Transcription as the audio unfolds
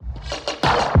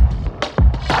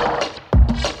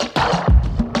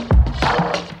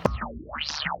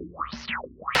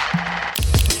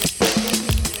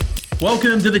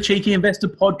Welcome to the Cheeky Investor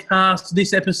Podcast.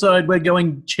 This episode, we're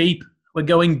going cheap. We're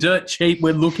going dirt cheap.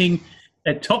 We're looking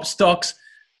at top stocks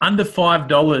under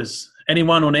 $5.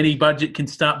 Anyone on any budget can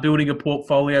start building a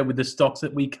portfolio with the stocks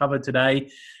that we cover today.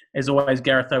 As always,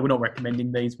 Gareth, though, we're not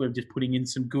recommending these. We're just putting in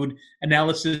some good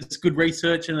analysis, good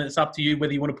research, and it's up to you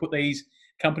whether you want to put these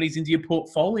companies into your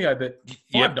portfolio. But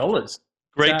 $5.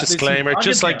 Great disclaimer.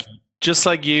 Just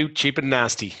like you, cheap and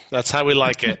nasty. That's how we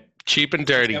like it. Cheap and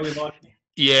dirty. That's how we like it.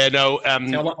 Yeah, no. I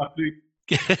like my food.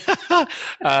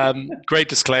 Great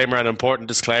disclaimer, an important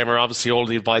disclaimer. Obviously, all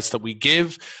the advice that we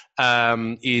give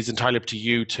is entirely up to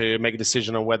you to make a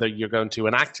decision on whether you're going to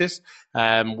enact it.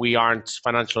 We aren't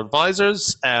financial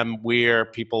advisors. We're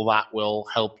people that will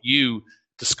help you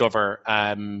discover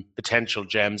potential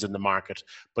gems in the market,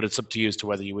 but it's up to you as to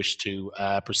whether you wish to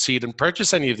proceed and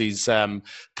purchase any of these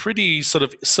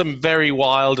some very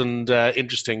wild and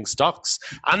interesting stocks,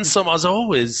 and some, as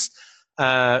always.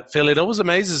 Phil, it always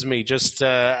amazes me just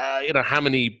how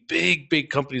many big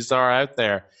companies there are out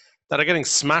there that are getting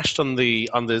smashed on the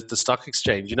stock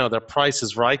exchange. You know, their price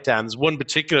is right down. There's one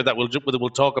particular that we'll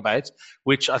talk about,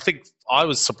 which I think I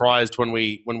was surprised when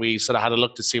we sort of had a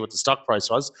look to see what the stock price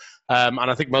was, and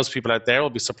I think most people out there will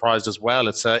be surprised as well.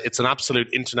 It's an absolute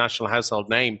international household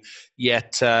name,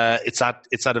 yet it's at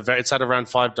around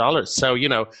 $5.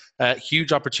 So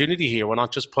huge opportunity here. We're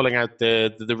not just pulling out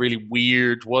the really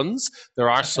weird ones. There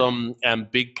are some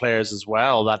big players as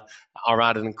well that are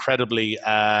at an incredibly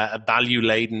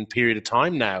value-laden period of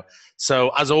time now. So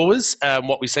as always,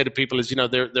 what we say to people is,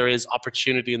 there is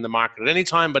opportunity in the market at any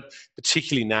time, but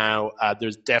particularly now,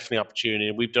 there's definitely opportunity.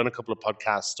 And we've done a couple of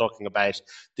podcasts talking about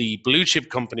the blue chip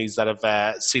companies that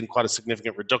have seen quite a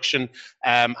significant reduction.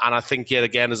 And I think, yet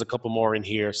again, there's a couple more in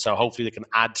here. So hopefully they can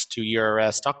add to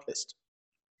your stock list.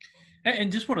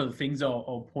 And just one of the things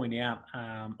I'll point out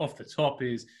off the top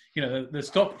is, the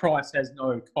stock price has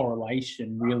no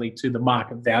correlation really to the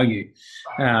market value.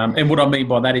 And what I mean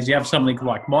by that is you have something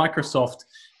like Microsoft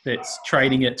that's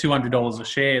trading at $200 a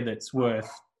share that's worth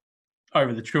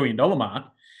over the $1 trillion mark.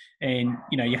 And,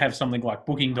 you have something like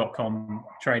Booking.com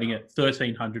trading at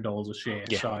 $1,300 a share.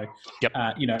 Yeah. So, Yep.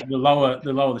 the lower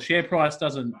the share price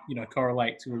doesn't,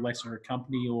 correlate to a lesser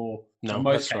company or in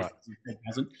most cases it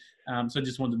hasn't. So I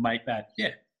just wanted to make that,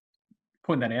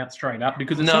 point that out straight up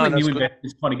because it's something new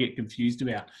investors kind of get confused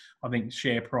about. I think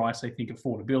share price, they think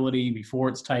affordability before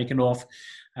it's taken off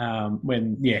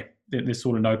when, there's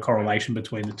sort of no correlation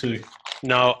between the two.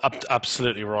 No,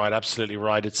 absolutely right. Absolutely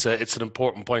right. It's an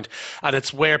important point, and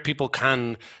it's where people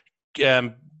can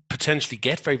potentially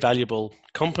get very valuable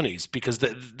companies because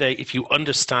they if you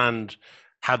understand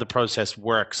how the process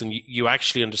works and you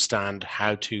actually understand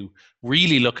how to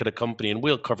really look at a company, and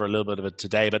we'll cover a little bit of it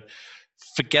today, but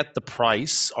forget the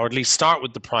price, or at least start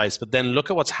with the price, but then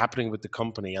look at what's happening with the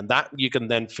company, and that you can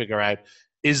then figure out,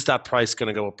 is that price going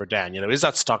to go up or down? Is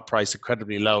that stock price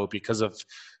incredibly low because of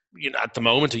at the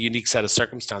moment, a unique set of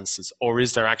circumstances, or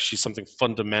is there actually something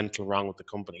fundamental wrong with the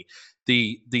company?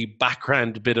 The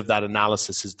background bit of that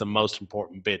analysis is the most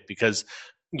important bit because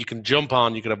you can jump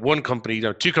on, you could have one company,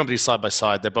 two companies side by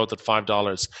side, they're both at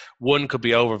 $5. One could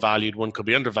be overvalued, one could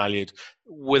be undervalued.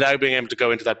 Without being able to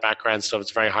go into that background stuff,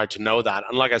 it's very hard to know that.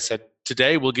 And like I said,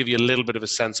 today we'll give you a little bit of a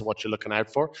sense of what you're looking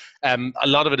out for. A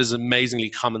lot of it is amazingly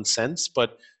common sense,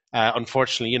 but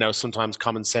unfortunately, sometimes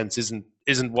common sense isn't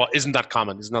that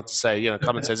common. It's not to say,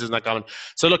 common sense isn't that common.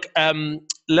 So look,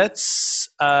 let's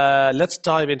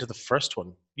dive into the first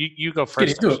one. You go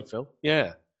first, actually, Phil.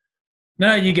 Yeah.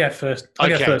 No, you go first. I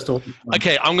go first.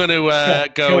 Okay, I'm going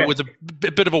to go with a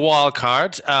bit of a wild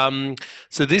card.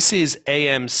 So this is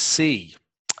AMC.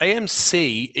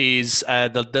 AMC is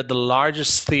the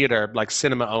largest theater, like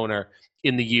cinema owner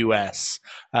in the US.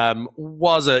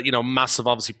 Was a massive,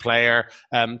 obviously, player.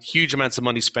 Huge amounts of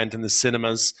money spent in the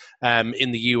cinemas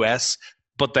in the US.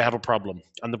 But they have a problem.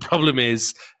 And the problem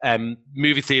is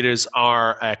movie theaters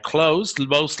are closed.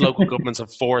 Most local governments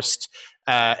have forced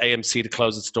AMC to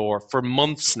close its door for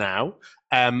months now,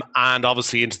 and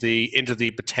obviously into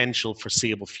the potential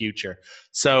foreseeable future.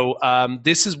 So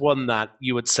this is one that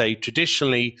you would say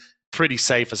traditionally pretty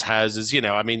safe as houses.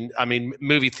 I mean,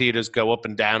 movie theaters go up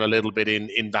and down a little bit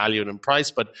in value and in price,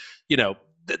 but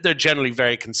they're generally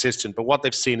very consistent. But what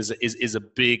they've seen is a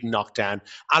big knockdown.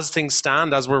 As things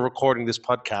stand, as we're recording this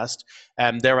podcast,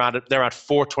 they're at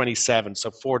 $4.27, so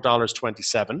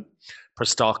 $4.27 per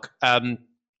stock.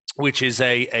 Which is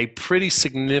a pretty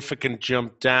significant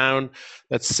jump down.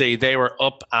 Let's see, they were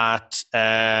up at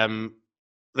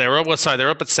they're up at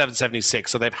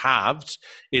 776, so they've halved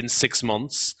in 6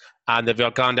 months. and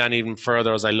they've gone down even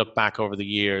further as I look back over the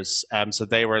years. So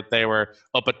they were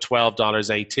up at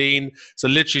 $12.18. So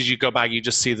literally, as you go back, you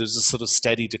just see there's a sort of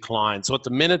steady decline. So at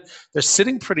the minute, they're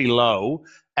sitting pretty low.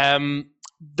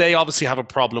 They obviously have a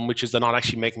problem, which is they're not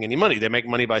actually making any money. They make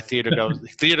money by theaters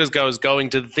going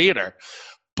to the theater.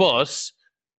 But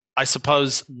I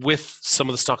suppose with some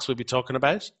of the stocks we'll be talking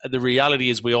about, the reality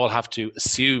is we all have to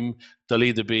assume there'll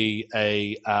either be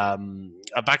a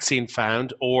vaccine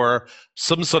found or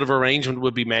some sort of arrangement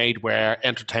will be made where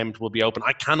entertainment will be open.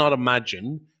 I cannot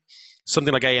imagine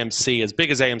something like AMC, as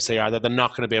big as AMC are, that they're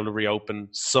not going to be able to reopen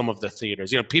some of the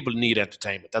theaters. People need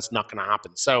entertainment. That's not going to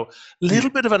happen. So a little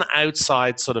bit of an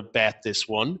outside sort of bet, this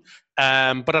one.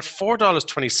 But at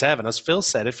 $4.27, as Phil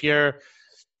said, if you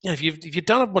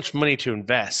don't have much money to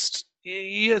invest,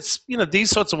 these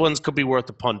sorts of ones could be worth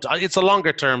a punt. It's a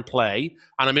longer term play,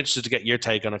 and I'm interested to get your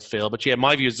take on it, Phil. But yeah,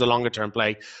 my view is a longer term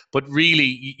play. But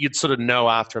really, you'd sort of know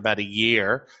after about a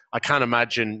year. I can't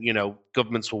imagine,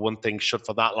 governments will want things shut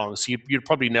for that long. So you'd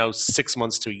probably know 6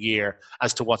 months to a year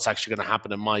as to what's actually going to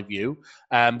happen, in my view.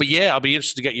 But yeah, I'll be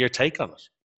interested to get your take on it.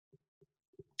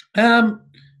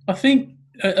 I think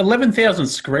 11,000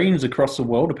 screens across the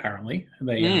world, apparently,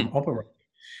 they operate.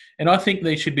 And I think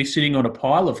they should be sitting on a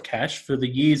pile of cash for the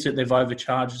years that they've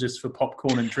overcharged us for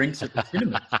popcorn and drinks at the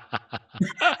cinema.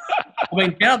 I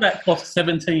mean, how that costs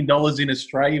 $17 in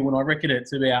Australia when I reckon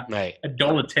it's about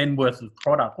 $1.10 worth of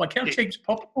product. Like, how cheap's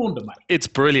popcorn to make? It's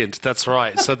brilliant. That's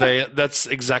right. So that's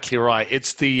exactly right.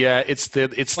 It's the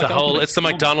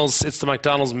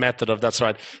McDonald's method of, that's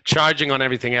right, charging on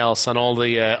everything else, on all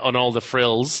the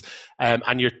frills.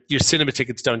 And your cinema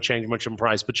tickets don't change much in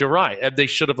price. But you're right. They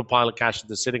should have a pile of cash that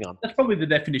they're sitting on. That's probably the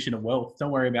definition of wealth.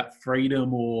 Don't worry about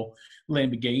freedom or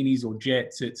Lamborghinis or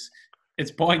jets. It's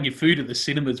buying your food at the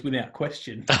cinemas without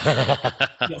question.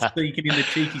 Not sneaking in the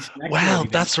cheeky snack. Well,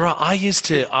 that's right. I used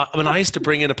to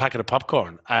bring in a packet of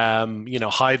popcorn,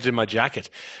 hide it in my jacket.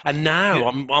 And now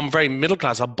I'm very middle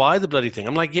class. I'll buy the bloody thing.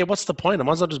 I'm like, yeah, what's the point? I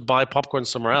might as well just buy popcorn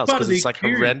somewhere else, because it's like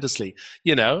horrendously,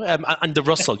 and the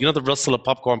rustle, the rustle of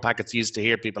popcorn packets. You used to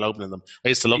hear people opening them. I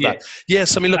used to love that.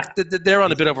 Yes, I mean, look, they're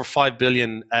on a bit over $5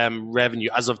 billion revenue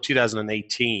as of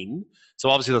 2018. So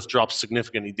obviously that's dropped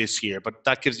significantly this year, but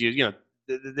that gives you,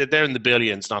 they're in the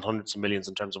billions, not hundreds of millions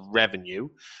in terms of revenue.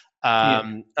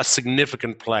 A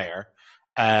significant player.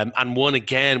 And one,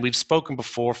 again, we've spoken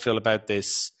before, Phil, about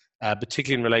this,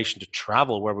 particularly in relation to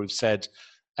travel, where we've said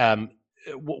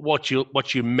what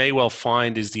you may well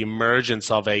find is the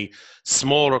emergence of a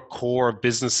smaller core of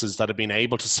businesses that have been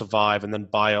able to survive and then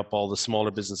buy up all the smaller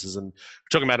businesses. And we're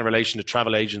talking about in relation to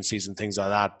travel agencies and things like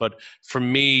that. But for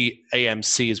me,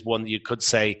 AMC is one that you could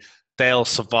say they'll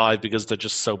survive because they're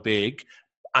just so big.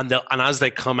 And as they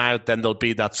come out, then there'll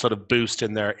be that sort of boost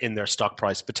in their stock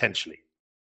price potentially.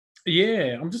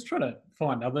 Yeah, I'm just trying to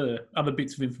find other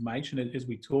bits of information as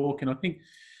we talk, and I think,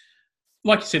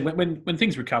 like you said, when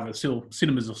things recover, still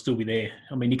cinemas will still be there.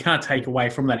 I mean, you can't take away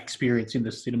from that experience in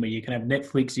the cinema. You can have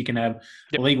Netflix, you can have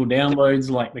illegal downloads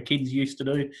like the kids used to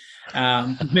do,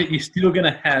 but you're still going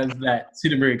to have that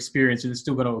cinema experience, and it's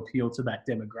still going to appeal to that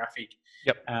demographic.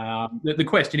 The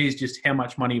question is just how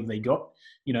much money have they got?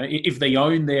 If they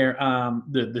own their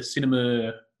the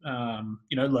cinema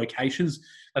locations,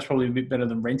 that's probably a bit better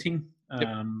than renting.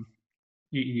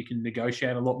 You can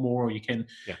negotiate a lot more, or you can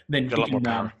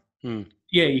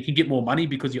you can get more money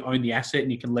because you own the asset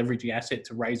and you can leverage the asset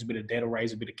to raise a bit of debt or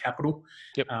raise a bit of capital.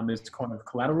 As kind of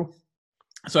collateral.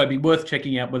 So it'd be worth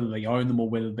checking out whether they own them or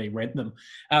whether they rent them.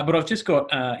 But I've just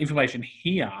got information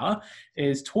here.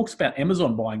 Is talks about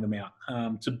Amazon buying them out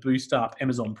to boost up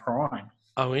Amazon Prime.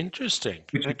 Oh, interesting.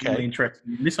 Which is really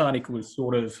interesting. This article was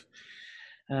sort of,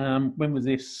 when was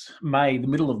this? May, the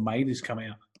middle of May this come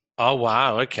out. Oh,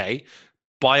 wow. Okay.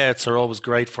 Buyouts are always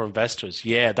great for investors.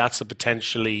 Yeah, that's a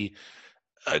potentially...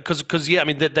 Because I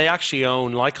mean, they actually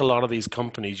own, like a lot of these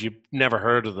companies, you've never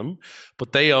heard of them,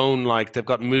 but they own, like, they've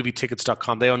got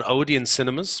movietickets.com. They own Odeon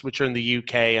Cinemas, which are in the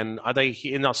UK, and are they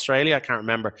in Australia? I can't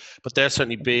remember, but they're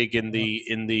certainly big in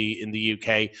the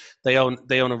UK. They own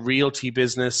a realty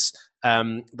business.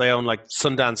 They own like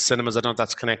Sundance Cinemas. I don't know if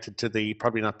that's connected to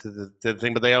probably not to the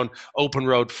thing, but they own Open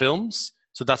Road Films.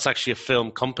 So that's actually a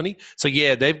film company. So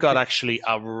yeah, they've got actually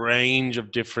a range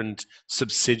of different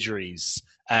subsidiaries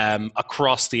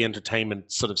across the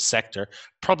entertainment sort of sector,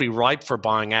 probably ripe for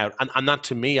buying out. And that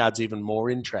to me adds even more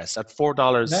interest at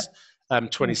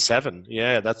 $4.27.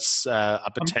 Yeah, that's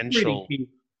a potential. I'm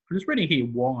just reading here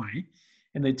why.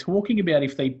 And they're talking about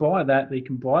if they buy that, they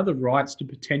can buy the rights to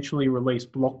potentially release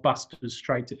blockbusters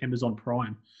straight to Amazon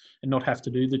Prime. and not have to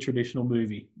do the traditional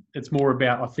movie. It's more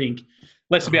about, I think,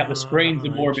 less about the screens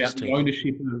and more about the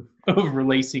ownership of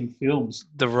releasing films.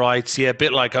 The rights, yeah, a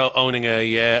bit like owning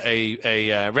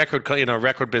a record,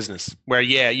 record business where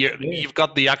you've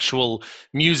got the actual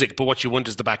music, but what you want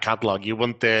is the back catalog. You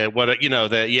want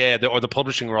the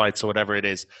publishing rights or whatever it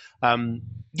is.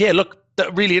 Look,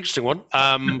 really interesting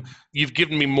one. You've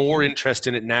given me more interest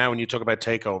in it now when you talk about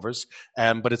takeovers,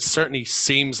 but it certainly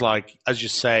seems like, as you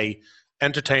say,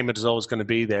 entertainment is always going to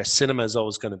be there. Cinema is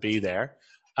always going to be there.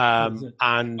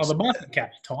 And the market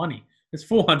cap's tiny. It's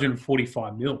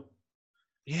 445 mil.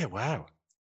 Yeah, wow.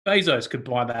 Bezos could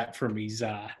buy that from his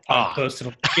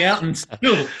personal account.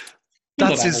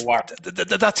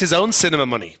 That's his own cinema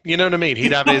money. You know what I mean?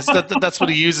 He'd have his. That's what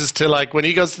he uses to, like, when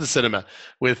he goes to the cinema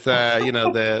with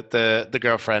the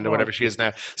girlfriend or whatever she is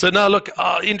now. So no, look,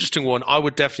 interesting one. I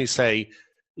would definitely say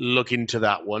look into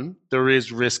that one. There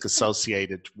is risk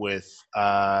associated with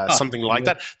something like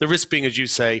that. The risk being, as you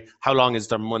say, how long is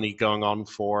their money going on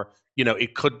for?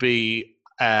 It could be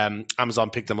Amazon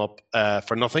pick them up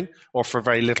for nothing or for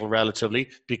very little relatively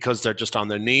because they're just on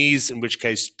their knees, in which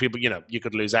case people, you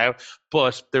could lose out.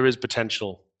 But there is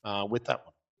potential with that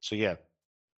one. So, yeah.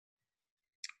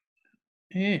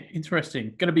 Yeah,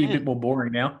 interesting. Going to be a bit more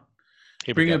boring now.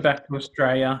 Bringing it back to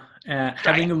Australia,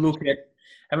 having a look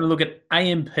at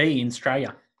AMP in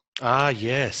Australia. Ah,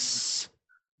 yes.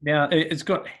 Now, it's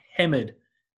got hammered,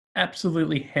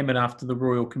 absolutely hammered after the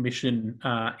Royal Commission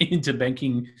into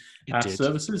banking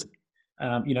services.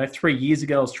 3 years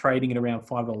ago, I was trading at around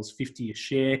 $5.50 a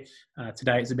share.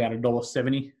 Today, it's about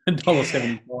 $1.70,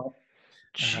 $1.75.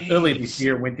 Earlier this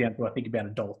year, it went down to, I think,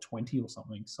 about $1.20 or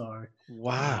something. So,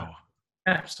 wow.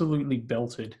 Absolutely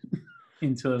belted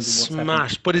in terms of what's smashed.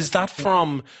 Happening. But is that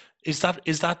from,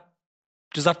 does that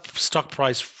stock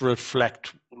price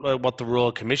reflect what the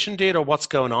Royal Commission did or what's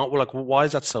going on? Like, why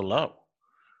is that so low?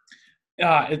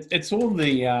 It's all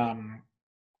the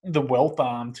wealth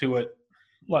arm to it.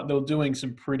 Like, they were doing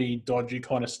some pretty dodgy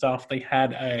kind of stuff. They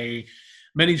had a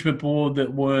management board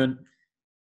that weren't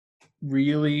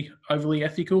really overly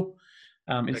ethical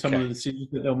in some of the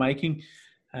decisions that they were making.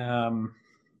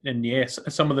 And yes,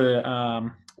 some of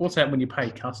the what's that when you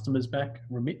pay customers back?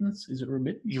 Remittance? Is it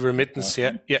remittance? Remittance,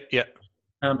 yeah.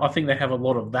 I think they have a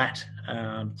lot of that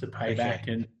to pay back,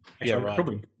 and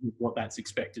probably what that's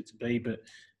expected to be. But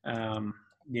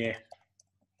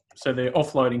so they're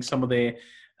offloading some of their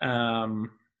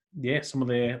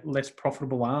less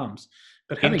profitable arms.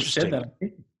 But having said that, I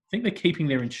think they're keeping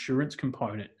their insurance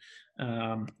component,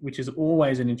 which is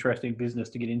always an interesting business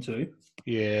to get into.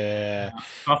 Yeah.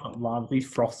 I love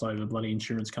these froths over bloody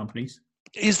insurance companies.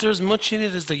 Is there as much in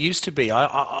it as there used to be? I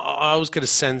always get a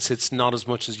sense it's not as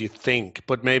much as you think,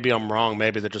 but maybe I'm wrong.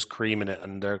 Maybe they're just creaming it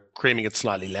and they're creaming it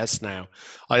slightly less now.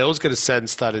 I always get a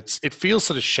sense that it feels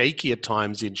sort of shaky at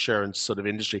times, the insurance sort of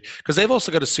industry, because they've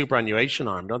also got a superannuation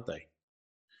arm, don't they?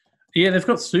 Yeah, they've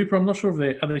got super. I'm not sure if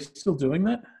are they still doing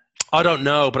that? I don't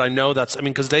know, but I know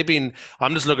because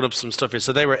I'm just looking up some stuff here.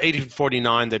 So they were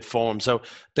 1849 they'd formed. So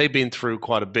they've been through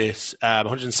quite a bit,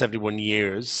 171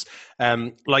 years.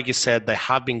 Like you said, they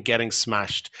have been getting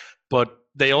smashed, but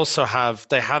they also have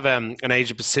an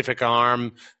Asia Pacific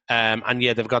arm. And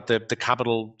they've got the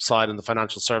capital side and the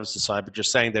financial services side, but you're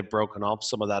saying they've broken off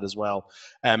some of that as well.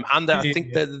 I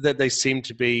think that they seem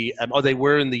to be, they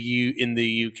were in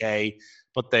the UK,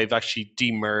 but they've actually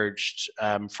demerged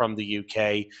from the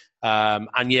UK.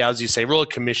 As you say, Royal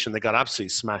Commission, they got absolutely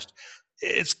smashed.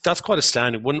 That's quite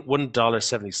astounding.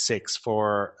 $1.76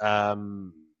 for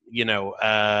an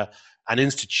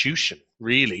institution,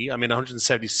 really. I mean,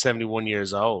 71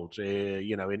 years old.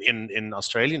 In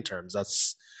Australian terms,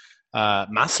 that's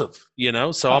massive.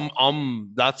 So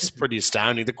that's pretty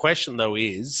astounding. The question though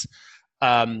is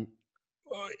there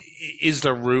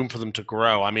room for them to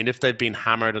grow? I mean, if they've been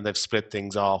hammered and they've split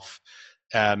things off,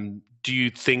 do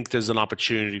you think there's an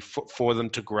opportunity for them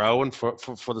to grow and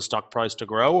for the stock price to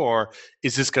grow, or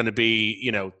is this going to be,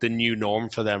 the new norm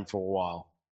for them for a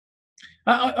while?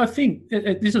 I think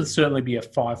this will certainly be a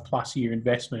 5+ year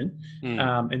investment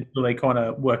until they kind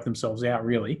of work themselves out,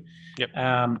 really. Yep.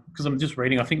 Because I'm just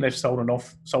reading, I think they've sold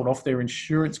off their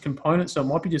insurance component, so it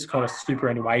might be just kind of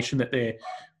superannuation that they're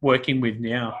working with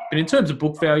now. But in terms of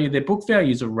book value, their book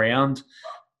value is around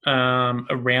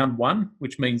 1,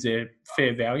 which means they're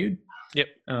fair valued. Yep.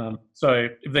 So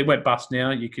if they went bust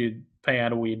now, you could pay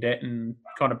out all your debt and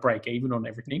kind of break even on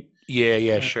everything.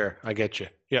 Yeah, sure. I get you.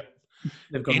 Yep.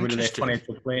 They've got rid of their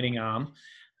financial planning arm.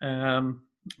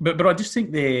 But I just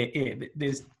think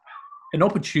there's an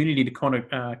opportunity to kind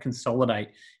of consolidate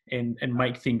and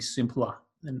make things simpler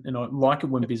And I like it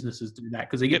when businesses do that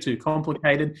because they get too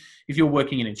complicated. If you're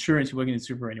working in insurance, you're working in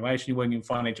superannuation, you're working in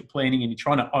financial planning, and you're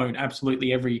trying to own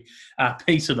absolutely every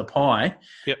piece of the pie,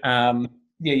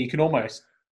 you can almost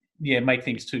make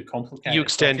things too complicated. You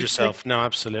extend yourself. No,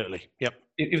 absolutely. Yep.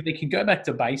 If they can go back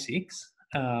to basics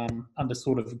under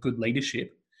sort of good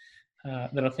leadership,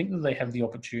 then I think that they have the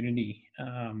opportunity,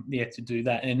 to do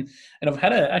that. And I've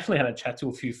actually had a chat to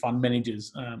a few fund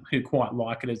managers who quite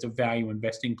like it as a value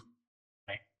investing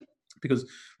play, because,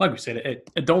 like we said, at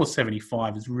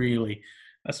 $1.75 is really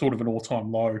a sort of an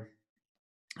all-time low.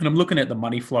 And I'm looking at the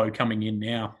money flow coming in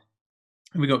now,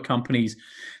 and we've got companies;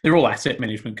 they're all asset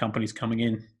management companies coming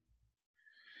in.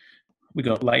 We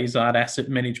got Lazard Asset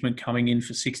Management coming in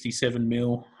for 67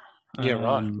 mil. Yeah,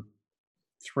 right.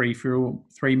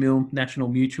 3 mil National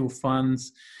Mutual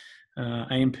Funds.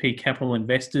 AMP Capital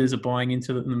Investors are buying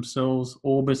into them themselves.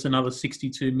 Orbis, another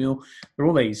 62 mil. They're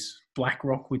all these.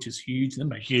 BlackRock, which is huge. They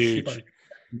make huge.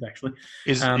 Actually.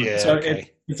 It's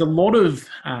a lot of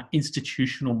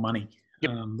institutional money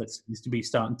that seems to be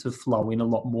starting to flow in a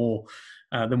lot more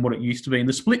than what it used to be. And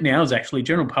the split now is actually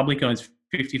general public owns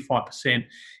 55% and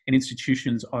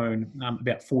institutions own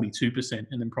about 42%,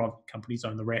 and then private companies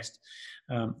own the rest.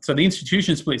 So the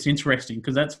institution split's interesting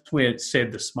because that's where it's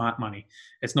said the smart money.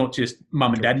 It's not just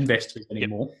mum and dad investors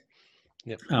anymore.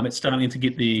 Yep. It's starting to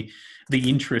get the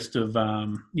interest of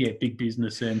big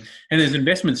business, and there's an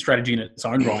investment strategy in its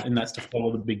own right, and that's to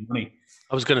follow the big money.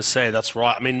 I was going to say that's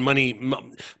right. I mean, money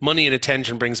and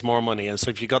attention brings more money, and so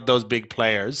if you got those big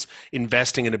players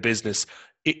investing in a business,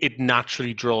 it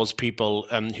naturally draws people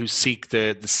who seek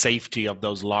the safety of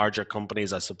those larger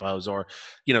companies, I suppose, or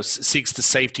seeks the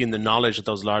safety and the knowledge that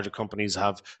those larger companies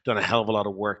have done a hell of a lot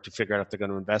of work to figure out if they're going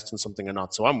to invest in something or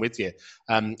not. So I'm with you.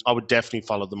 I would definitely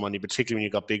follow the money, particularly when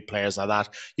you've got big players like that.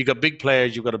 You've got big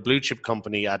players. You've got a blue chip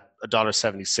company at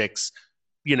 $1.76.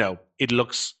 It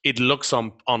looks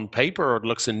on paper, or it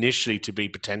looks initially to be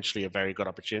potentially a very good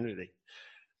opportunity.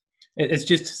 It's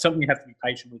just something you have to be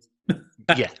patient with.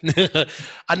 Yeah.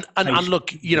 and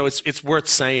look, it's worth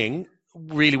saying,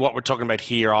 really what we're talking about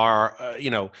here are,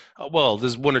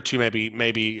 there's one or two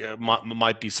maybe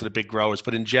might be sort of big growers,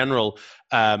 but in general,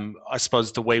 I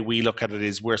suppose the way we look at it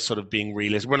is we're sort of being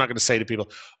realistic. We're not going to say to people,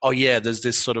 oh yeah, there's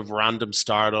this sort of random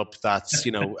startup that's,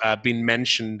 been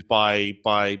mentioned by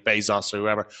Bezos or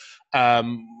whoever.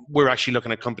 We're actually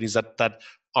looking at companies that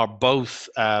are both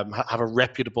have a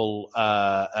reputable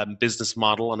business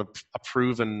model and a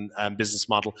proven business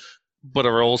model, but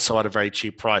are also at a very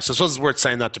cheap price. So I suppose it's worth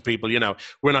saying that to people.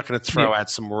 We're not going to throw out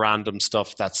some random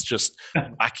stuff that's just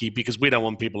wacky, because we don't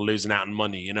want people losing out on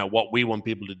money. What we want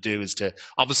people to do is to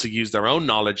obviously use their own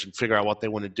knowledge and figure out what they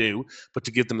want to do, but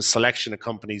to give them a selection of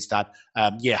companies that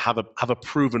have a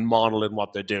proven model in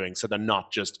what they're doing, so they're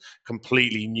not just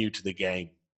completely new to the game.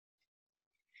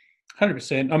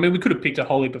 100%. I mean, we could have picked a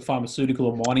whole heap of pharmaceutical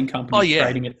or mining companies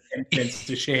trading at 10 cents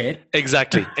a share.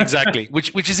 Exactly.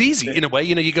 Which is easy in a way.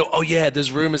 You go, oh yeah,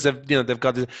 there's rumors that they've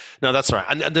got this. No, that's right.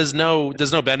 And there's no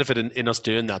benefit in us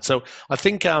doing that. So I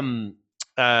think the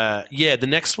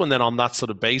next one then on that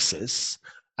sort of basis,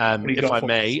 if I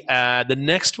may, the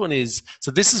next one is,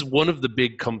 so this is one of the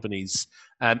big companies.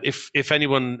 If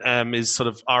anyone is sort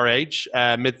of our age,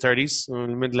 mid-30s,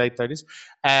 mid-late 30s.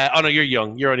 No, you're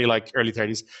young. You're only like early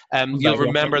 30s. You'll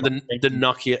remember the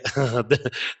Nokia,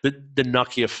 the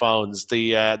Nokia phones.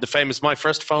 The famous. My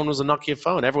first phone was a Nokia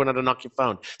phone. Everyone had a Nokia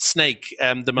phone. Snake,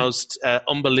 the most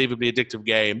unbelievably addictive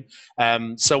game.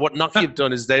 So what Nokia have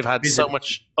done is they've had so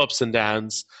much ups and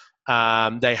downs.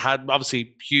 They had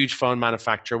obviously huge phone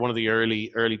manufacturer, one of the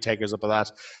early takers up of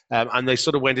that, and they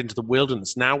sort of went into the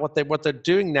wilderness. Now what they're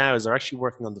doing now is they're actually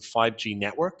working on the 5G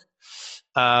network,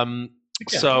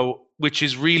 so which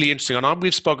is really interesting. And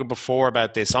we've spoken before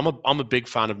about this. I'm a big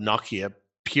fan of Nokia,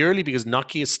 purely because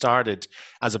Nokia started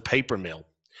as a paper mill.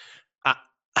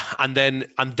 And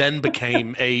then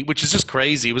became which is just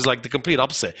crazy. It was like the complete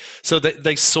opposite. So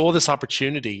they saw this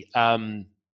opportunity.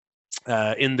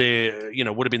 In the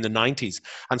would have been the 90s,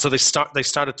 and so they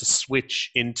started to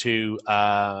switch into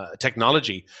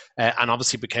technology, and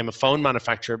obviously became a phone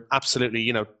manufacturer.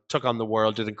 Absolutely, took on the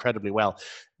world, did incredibly well.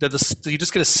 You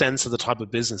just get a sense of the type of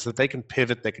business that they can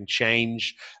pivot, they can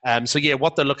change. So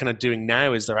what they're looking at doing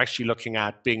now is they're actually looking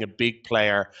at being a big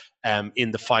player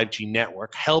in the 5G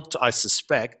network, helped, I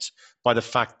suspect, by the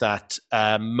fact that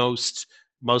most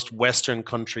Western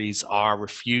countries are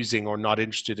refusing or not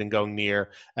interested in going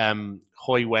near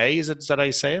Huawei. Is that how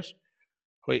you say it?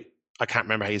 Wait, I can't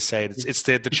remember how you say it. It's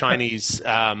the Chinese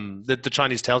the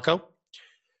Chinese telco.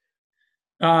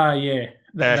 Yeah.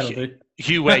 That'll do.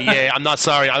 Huawei, yeah, I'm not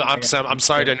sorry. I'm Yeah.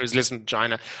 sorry to anyone who's listening to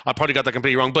China. I probably got that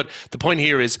completely wrong. But the point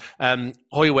here is,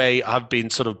 Huawei have been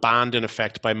sort of banned in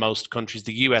effect by most countries.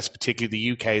 The US, particularly the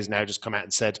UK, has now just come out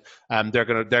and said they're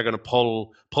gonna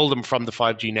pull them from the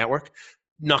 5G network.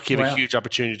 Nokia have a Wow. huge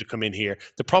opportunity to come in here.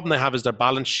 The problem they have is their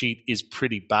balance sheet is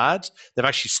pretty bad. They've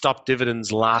actually stopped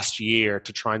dividends last year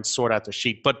to try and sort out their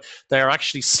sheet, but they are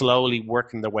actually slowly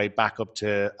working their way back up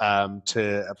to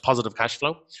a positive cash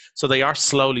flow. So they are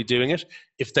slowly doing it.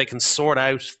 If they can sort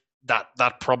out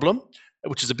that problem,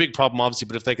 which is a big problem, obviously,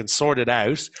 but if they can sort it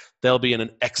out, they'll be in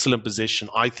an excellent position,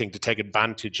 I think, to take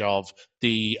advantage of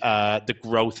the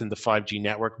growth in the 5G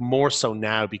network. More so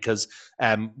now because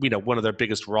one of their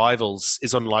biggest rivals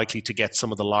is unlikely to get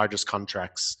some of the largest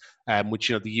contracts, which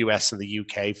the US and the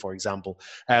UK, for example.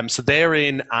 So they're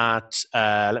in at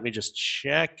let me just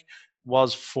check.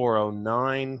 Was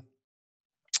 409.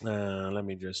 Let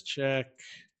me just check.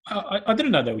 I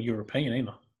didn't know they were European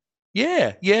either.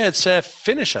 Yeah, it's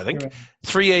Finnish, I think.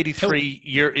 383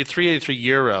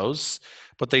 euros,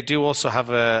 but they do also have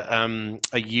a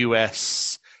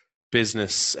US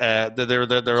business.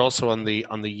 They're also on the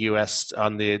US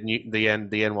on the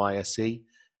NYSE.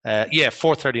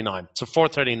 439. So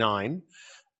 439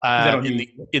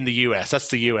 in the US. That's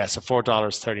the US. So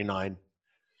 $4.39.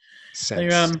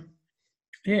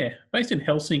 They're based in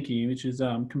Helsinki, which is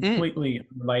completely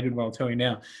unrelated. What I'll tell you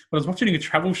now. But I was watching a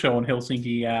travel show on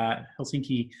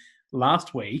Helsinki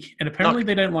last week, and apparently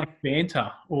they don't like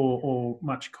banter or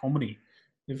much comedy.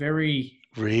 They're very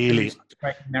straight,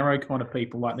 narrow kind of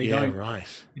people. Like they don't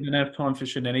have time for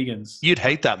shenanigans. You'd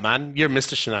hate that, man. You're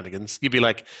Mr. Shenanigans. You'd be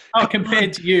like, oh,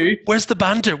 compared to you, where's the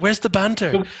banter?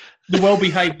 The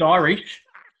well-behaved Irish.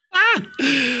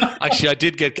 Actually,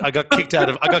 I got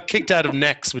kicked out of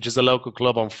Next, which is a local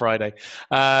club, on Friday,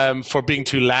 for being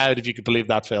too loud. If you could believe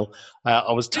that, Phil.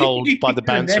 I was told by the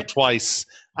bouncer twice,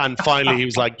 and finally he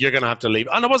was like, "You're going to have to leave."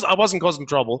 And I wasn't causing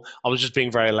trouble. I was just being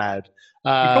very loud.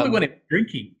 You probably went out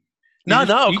drinking. No,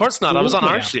 of course not. I was on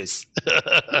orange juice. Look,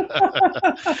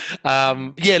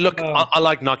 I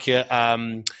like Nokia.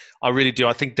 I really do.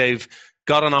 I think they've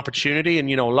got an opportunity, and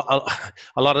a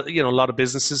lot of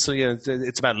businesses. So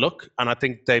it's about luck, and I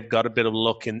think they've got a bit of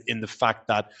luck in the fact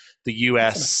that the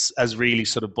US has really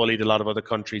sort of bullied a lot of other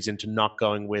countries into not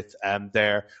going with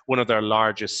one of their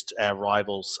largest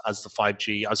rivals as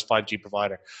 5G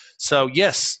provider. So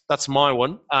yes, that's my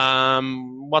one.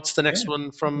 What's the next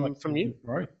one from you?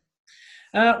 Right.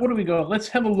 What do we got? Let's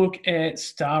have a look at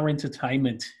Star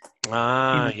Entertainment.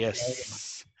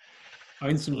 Yes.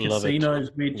 Own some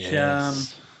casinos, which, at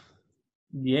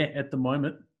the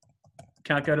moment,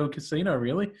 can't go to a casino,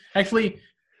 really. Actually,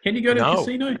 can you go to a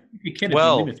casino? You can if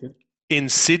you're limited. In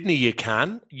Sydney, you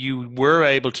can. You were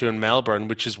able to in Melbourne,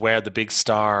 which is where the big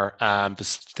Star.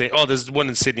 There's one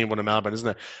in Sydney and one in Melbourne, isn't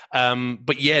there?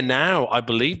 But yeah, now I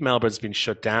believe Melbourne's been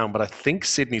shut down, but I think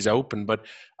Sydney's open. But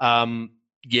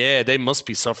they must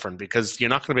be suffering because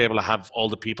you're not going to be able to have all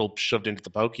the people shoved into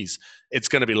the pokies. It's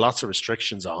going to be lots of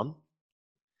restrictions on.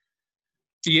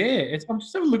 Yeah, I'm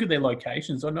just having a look at their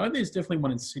locations. I know there's definitely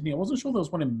one in Sydney. I wasn't sure there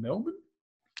was one in Melbourne.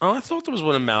 Oh, I thought there was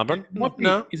one in Melbourne.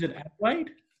 No. Is it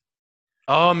Adelaide?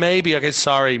 Oh, maybe. Okay,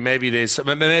 sorry. Maybe it is.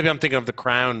 Maybe I'm thinking of the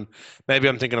Crown. Maybe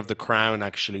I'm thinking of the Crown,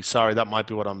 actually. Sorry, that might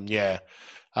be what I'm...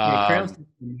 Crown's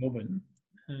in Melbourne.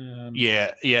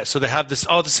 So they have this.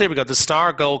 Oh, we got the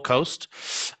Star Gold Coast.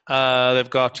 They've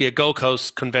got Gold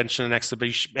Coast Convention and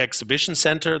Exhibition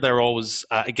Centre. They're always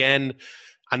again,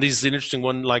 and this is an interesting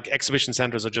one. Like exhibition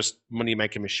centres are just money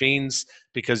making machines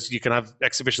because you can have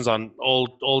exhibitions on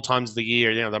all times of the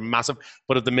year. They're massive,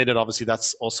 but at the minute, obviously,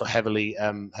 that's also heavily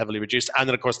reduced. And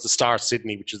then of course the Star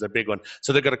Sydney, which is their big one.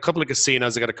 So they've got a couple of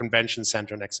casinos. They've got a convention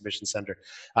centre and exhibition centre.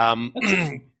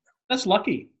 That's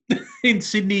lucky. In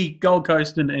Sydney, Gold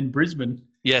Coast, and Brisbane.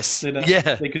 Yes. They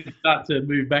could start to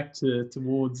move back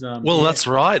towards. That's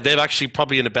right. They're actually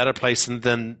probably in a better place than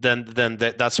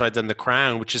the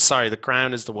Crown, which is the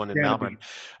Crown is the one in Melbourne.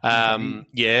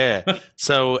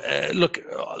 So look,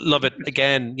 love it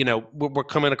again. We're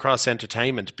coming across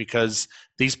entertainment because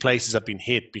these places have been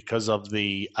hit because of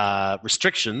the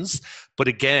restrictions. But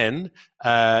again,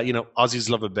 Aussies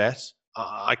love a bet.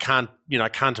 I can't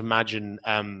imagine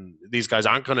these guys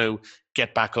aren't going to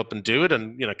get back up and do it.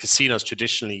 And casinos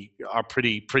traditionally are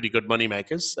pretty good money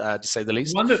makers, to say the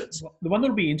least. The one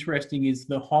that'll be interesting is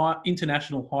the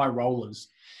international high rollers,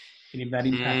 and if that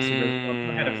impacts the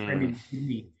rest. I had a friend in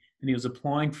Sydney, and he was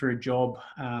applying for a job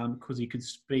because he could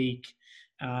speak.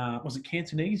 Was it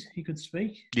Cantonese? He could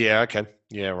speak. Yeah. Okay.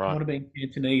 Yeah. Right. It would have been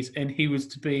Cantonese, and he was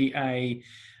to be a.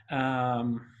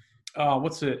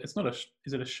 Is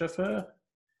it a chauffeur?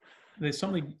 There's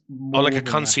something Oh, more like a than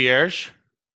that. concierge,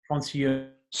 Concierge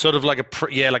sort of like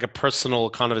like a personal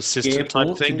kind of assistant type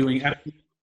airport to thing.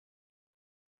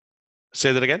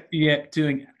 Say that again.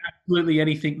 doing absolutely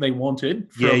anything they wanted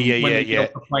Yeah, from yeah, when yeah, they get yeah,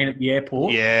 off the plane at the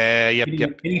airport, yeah. Yep, getting them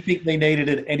yep. anything they needed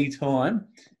at any time,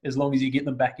 as long as you get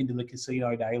them back into the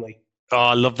casino daily. Oh,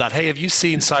 I love that. Hey, have you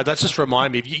seen Side? That just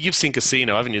remind me. You've seen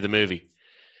Casino, haven't you? The movie.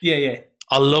 Yeah, yeah.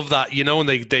 I love that. You know, when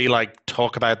they like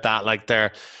talk about that, like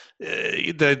they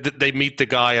meet the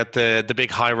guy at the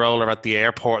big high roller at the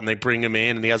airport, and they bring him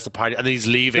in, and he has the party, and he's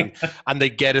leaving, and they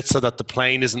get it so that the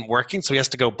plane isn't working, so he has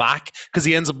to go back because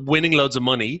he ends up winning loads of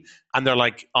money, and they're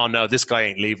like, oh no, this guy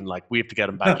ain't leaving. Like, we have to get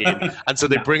him back in, and so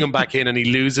they bring him back in, and he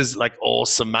loses. Like,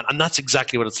 awesome, man, and that's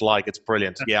exactly what it's like. It's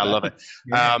brilliant. Yeah, I love it.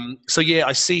 Yeah. So yeah,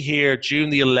 I see here June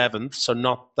the 11th, so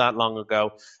not that long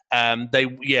ago.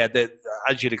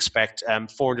 As you'd expect,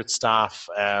 400 staff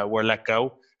were let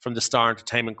go from the Star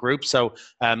Entertainment Group. So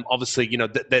obviously, you know,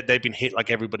 they've been hit like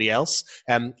everybody else.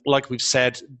 Like we've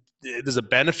said, there's a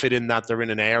benefit in that they're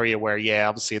in an area where, yeah,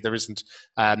 obviously there isn't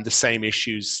the same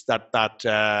issues that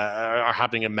are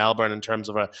happening in Melbourne in terms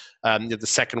of the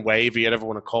second wave, whatever you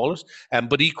want to call it.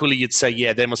 But equally, you'd say,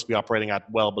 yeah, they must be operating at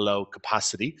well below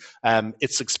capacity.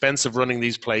 It's expensive running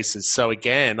these places. So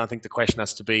again, I think the question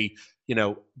has to be, you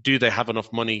know, do they have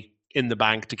enough money in the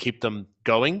bank to keep them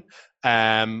going?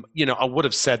 You know, I would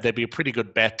have said they'd be a pretty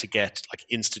good bet to get like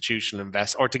institutional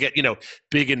investors or to get, you know,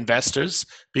 big investors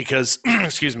because,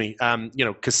 excuse me, you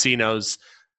know, casinos,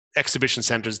 exhibition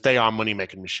centers, they are money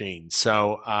making machines.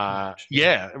 So,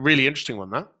 yeah, really interesting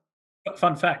one, that.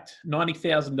 Fun fact: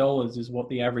 $90,000 is what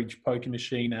the average poker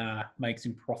machine makes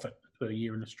in profit per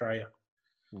year in Australia.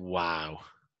 Wow.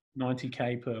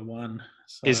 90K per one.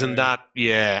 So, Isn't that,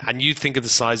 yeah? And you think of the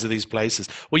size of these places.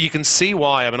 Well, you can see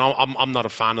why. I mean, I'm not a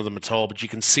fan of them at all, but you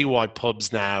can see why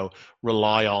pubs now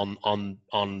rely on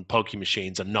pokie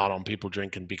machines and not on people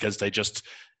drinking because they just,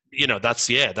 you know, that's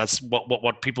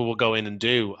what people will go in and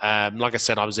do. Like I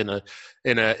said, I was in an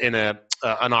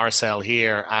RSL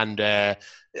here, and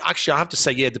actually, I have to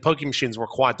say, yeah, the pokie machines were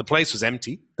quiet. The place was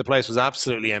empty. The place was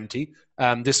absolutely empty.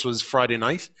 This was Friday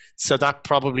night. So that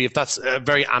probably, if that's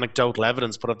very anecdotal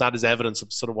evidence, but if that is evidence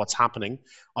of sort of what's happening,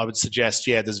 I would suggest,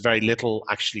 yeah, there's very little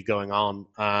actually going on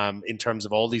in terms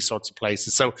of all these sorts of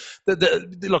places. So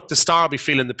look, the Star will be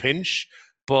feeling the pinch,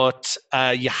 but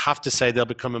you have to say they'll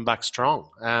be coming back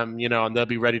strong, you know, and they'll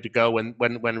be ready to go when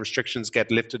restrictions get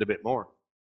lifted a bit more.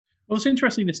 Well, it's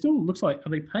interesting. It still looks like, are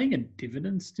they paying a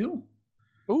dividend still?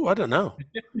 Oh, I don't know. It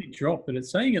definitely dropped, but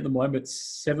it's saying at the moment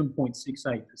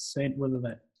 7.68%, whether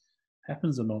that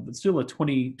happens or not. But still a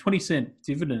 20-cent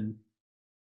dividend.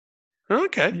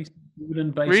 Okay.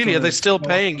 Dividend based really? Are on they still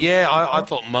paying? Yeah, I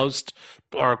thought most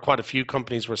or quite a few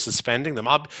companies were suspending them.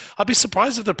 I'd be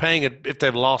surprised if they're paying it if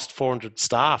they've lost 400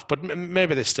 staff, but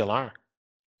maybe they still are.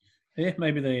 Yeah,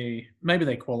 maybe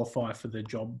they qualify for the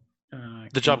job.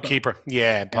 The job keeper,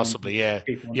 yeah, possibly, yeah,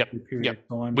 yep.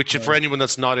 Which, for anyone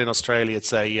that's not in Australia,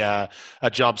 it's a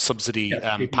job subsidy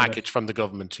package from the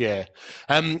government. Yeah.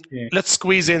 Let's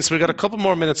squeeze in. So we've got a couple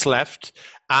more minutes left,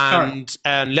 and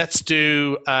let's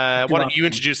do. Why don't you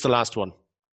introduce the last one?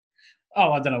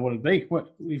 Oh, I don't know what it'd be.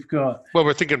 What we've got. Well,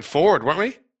 we're thinking Ford, weren't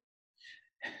we?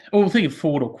 Oh, we're thinking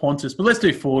Ford or Qantas, but let's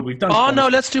do Ford. We've done. Oh Qantas. No,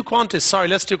 let's do Qantas. Sorry,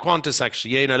 let's do Qantas.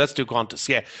 Actually, yeah, no, let's do Qantas.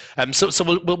 Yeah. So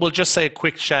we'll just say a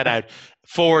quick shout out.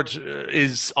 Ford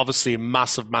is obviously a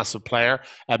massive player,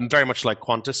 very much like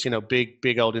Qantas, you know,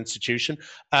 big old institution.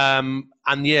 And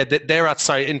yeah, they're at,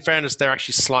 sorry, in fairness, they're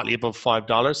actually slightly above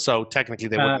 $5, so technically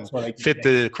they wouldn't fit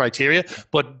the criteria.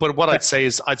 But what I'd say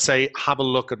is, have a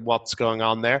look at what's going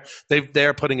on there.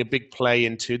 They're putting a big play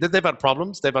into. They've had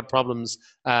problems. They've had problems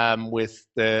with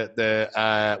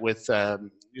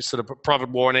sort of profit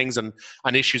warnings and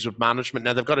issues with management.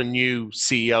 Now they've got a new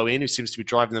CEO in who seems to be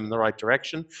driving them in the right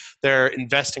direction. They're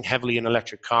investing heavily in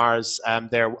electric cars.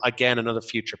 They're, again, another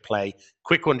future play.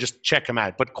 Quick one, just check them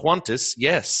out. But Qantas,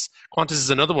 yes. Qantas is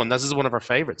another one. This is one of our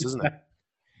favorites, isn't it?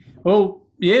 Well,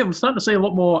 yeah, I'm starting to see a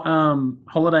lot more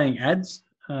holidaying ads.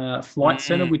 Flight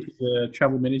Centre, which is a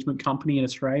travel management company in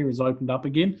Australia, has opened up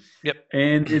again. Yep.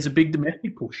 And there's a big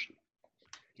domestic push.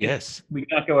 Yes. We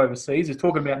can't go overseas. They're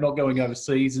talking about not going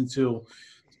overseas until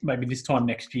maybe this time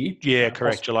next year. Yeah,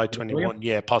 correct. July 21.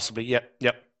 Yeah, possibly. Yep.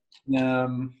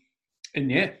 And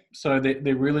yeah, so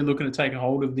they're really looking to take a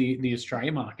hold of the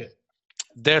Australia market.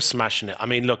 They're smashing it. I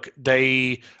mean, look,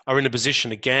 they are in a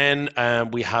position again.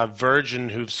 We have Virgin,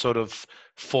 who've sort of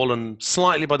fallen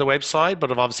slightly by the website, but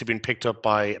have obviously been picked up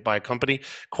by a company.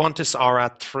 Qantas are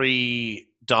at $3.62,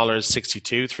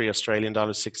 $3 Australian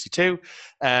dollars 62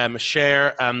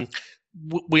 share.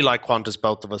 we like Qantas,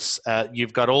 both of us.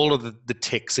 You've got all of the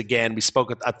ticks. Again, we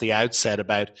spoke at the outset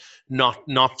about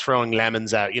not throwing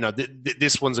lemons out.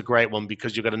 This one's a great one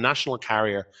because you've got a national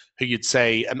carrier who you'd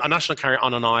say, a national carrier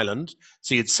on an island.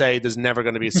 So you'd say there's never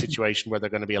going to be a situation where they're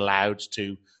going to be allowed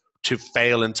to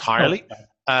fail entirely.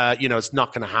 It's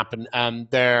not going to happen.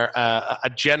 They're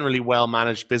a generally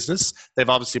well-managed business. They've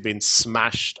obviously been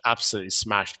absolutely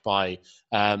smashed by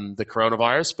the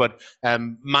coronavirus, but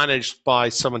managed by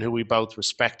someone who we both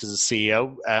respect as a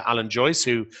CEO, Alan Joyce,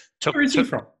 who took... Where is he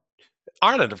from?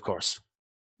 Ireland, of course.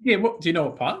 Yeah, do you know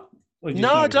what part?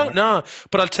 No, I don't know.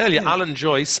 But I'll tell you, Alan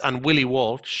Joyce and Willie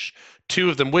Walsh, two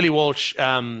of them. Willie Walsh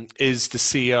is the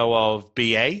CEO of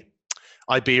BA.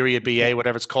 Iberia, BA,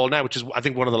 whatever it's called now, which is, I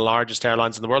think, one of the largest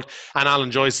airlines in the world. And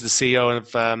Alan Joyce is the CEO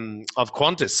of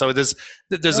Qantas. So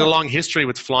there's a long history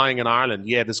with flying in Ireland.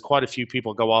 Yeah, there's quite a few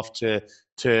people go off and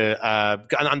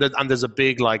there's a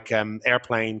big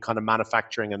airplane kind of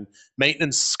manufacturing and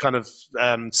maintenance kind of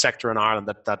sector in Ireland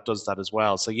that does that as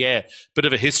well. So yeah, bit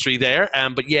of a history there.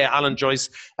 But yeah, Alan Joyce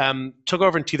took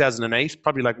over in 2008,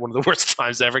 probably like one of the worst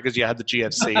times ever because you had the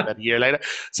GFC about a year later.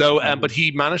 So, but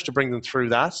he managed to bring them through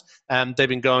that. They've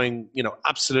been going,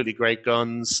 absolutely great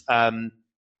guns. And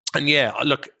yeah,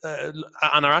 look, and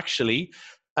are actually.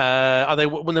 Are they?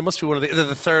 When they must be they're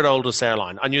the third oldest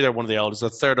airline. I knew they're one of the oldest. The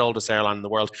third oldest airline in the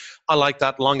world. I like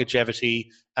that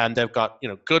longevity, and they've got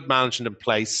good management in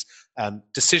place.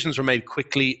 Decisions were made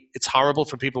quickly. It's horrible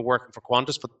for people working for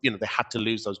Qantas, but they had to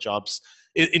lose those jobs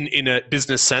in a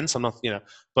business sense. I'm not,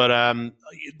 but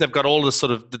they've got all the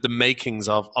sort of the makings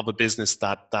of a business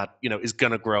that is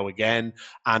going to grow again.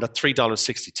 And at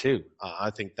 $3.62,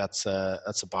 I think that's a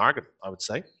bargain. I would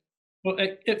say. Well,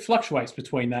 it fluctuates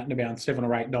between that and about $7 or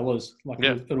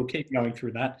 $8. It'll keep going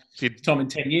through that. Time in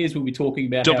 10 years, we'll be talking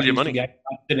about double your money.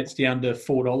 Then it's down to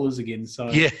 $4 again. So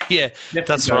yeah,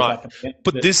 that's right.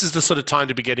 But this is the sort of time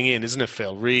to be getting in, isn't it,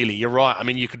 Phil? Really, you're right. I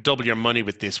mean, you could double your money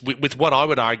with this. With what I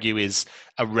would argue is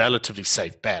a relatively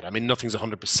safe bet. I mean, nothing's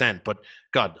 100%, but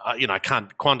God,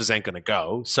 Qantas ain't going to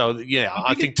go. So yeah,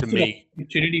 I think to me,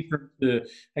 opportunity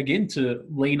to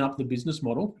lean up the business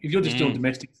model. If you're just doing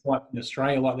domestic flight in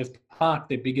Australia, like they've parked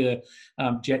their bigger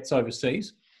jets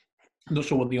overseas. I'm not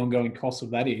sure what the ongoing cost of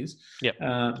that is. Yep.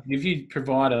 If you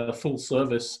provide a full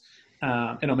service,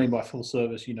 and I mean by full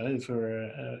service, for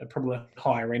a probably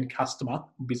higher end customer,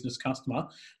 business customer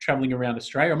traveling around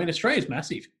Australia. I mean, Australia is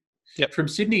massive. Yep. From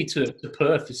Sydney to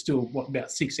Perth is still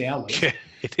about 6 hours. Yeah,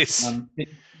 it is.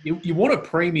 You want a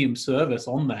premium service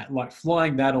on that, like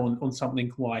flying that on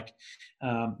something like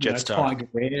Jetstar, Tiger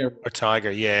Air or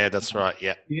Tiger. Yeah, that's right.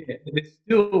 Yeah. Yeah, it's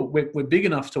still we're big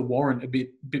enough to warrant a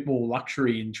bit more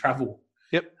luxury in travel.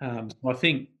 Yep. So I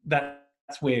think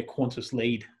that's where Qantas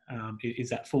lead is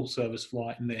that full service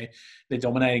flight, and they're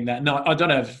dominating that. No, I don't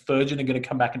know if Virgin are going to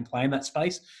come back and play in that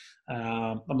space.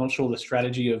 I'm not sure the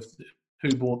strategy of who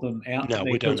bought them out. No,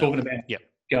 we don't. They're talking about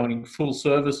going full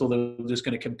service, or they're just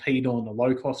going to compete on a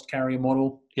low cost carrier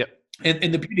model. Yep.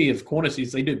 And the beauty of Qantas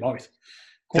is they do both.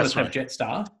 Qantas have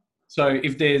Jetstar. So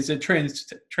if there's a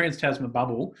trans-Tasman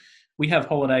bubble, we have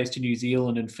holidays to New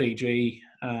Zealand and Fiji,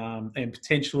 and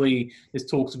potentially there's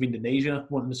talks of Indonesia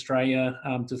wanting Australia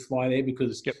to fly there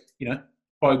because,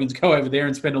 bogans go over there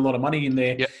and spend a lot of money in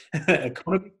their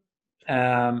economy.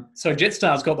 So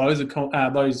Jetstar's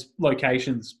got those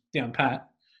locations down pat.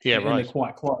 Yeah, and right. They're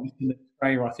quite close. And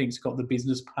Australia, I think, has got the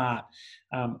business part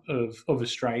of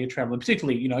Australia travelling,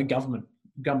 particularly, government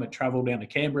travel down to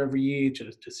Canberra every year,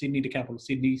 to Sydney, to capital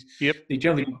cities. Yep. They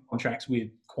generally have contracts with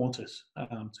Qantas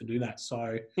to do that.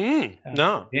 So, bang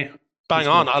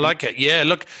on. I like it. Yeah,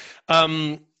 look,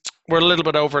 we're a little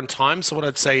bit over in time. So what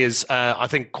I'd say is I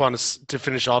think Qantas, to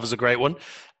finish off, is a great one.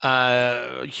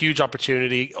 Huge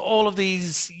opportunity. All of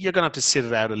these, you're going to have to sit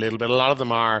it out a little bit. A lot of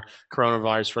them are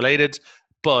coronavirus related.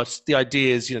 But the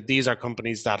idea is, these are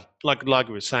companies that, like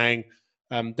we were saying,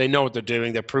 they know what they're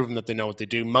doing. They're proven that they know what they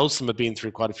do. Most of them have been through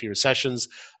quite a few recessions.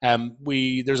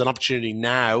 There's an opportunity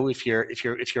now, if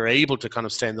you're able to kind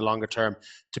of stay in the longer term,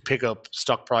 to pick up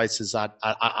stock prices at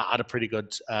a pretty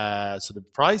good sort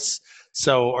of price.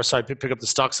 Pick up the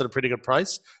stocks at a pretty good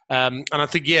price. And I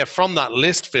think, from that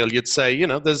list, Phil, you'd say,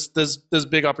 there's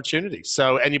big opportunity.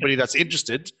 So anybody that's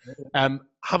interested,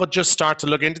 how about just start to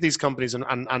look into these companies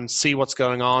and see what's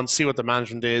going on, see what the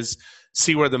management is,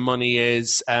 see where the money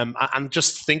is, and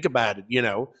just think about it,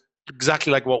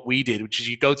 exactly like what we did, which is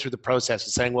you go through the process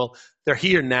of saying, well, they're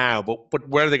here now, but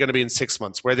where are they going to be in 6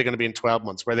 months? Where are they going to be in 12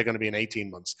 months? Where are they going to be in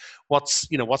 18 months? What's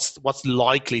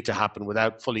likely to happen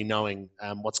without fully knowing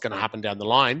what's going to happen down the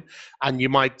line? And you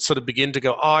might sort of begin to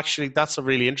go, oh, actually, that's a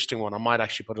really interesting one. I might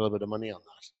actually put a little bit of money on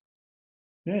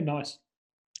that. Yeah, nice.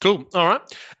 Cool. All right.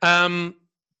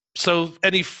 So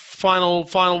any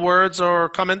final words or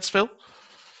comments, Phil?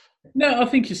 No, I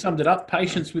think you summed it up.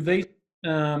 Patience with these.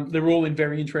 They're all in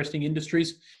very interesting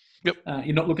industries. Yep.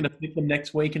 You're not looking to flip them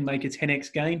next week and make a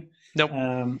 10x gain. Nope.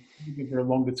 For a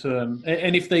longer term.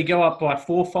 And if they go up by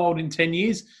fourfold in 10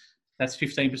 years, that's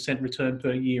 15% return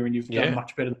per year, and you've done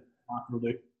much better than the market will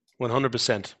do.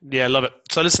 100%. Yeah, I love it.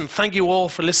 So listen, thank you all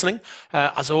for listening.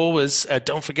 As always,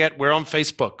 don't forget, we're on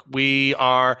Facebook. We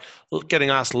are getting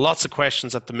asked lots of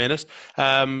questions at the minute.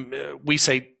 We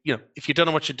say, if you don't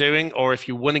know what you're doing, or if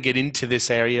you want to get into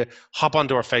this area, hop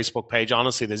onto our Facebook page.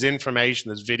 Honestly, there's information,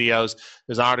 there's videos,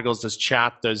 there's articles, there's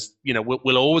chat, there's,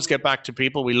 we'll always get back to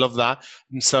people. We love that.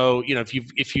 And so,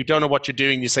 if you don't know what you're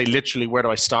doing, you say, literally, where do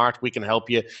I start? We can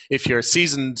help you. If you're a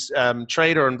seasoned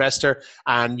trader or investor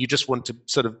and you just want to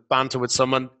sort of banter with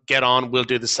someone, get on, we'll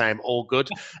do the same. All good.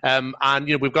 And,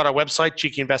 we've got our website,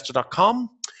 cheekyinvestor.com.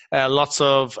 Lots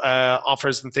of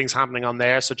offers and things happening on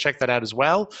there, so check that out as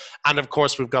well. And of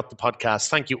course, we've got the podcast.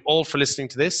 Thank you all for listening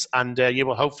to this, and you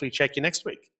will hopefully check you next week.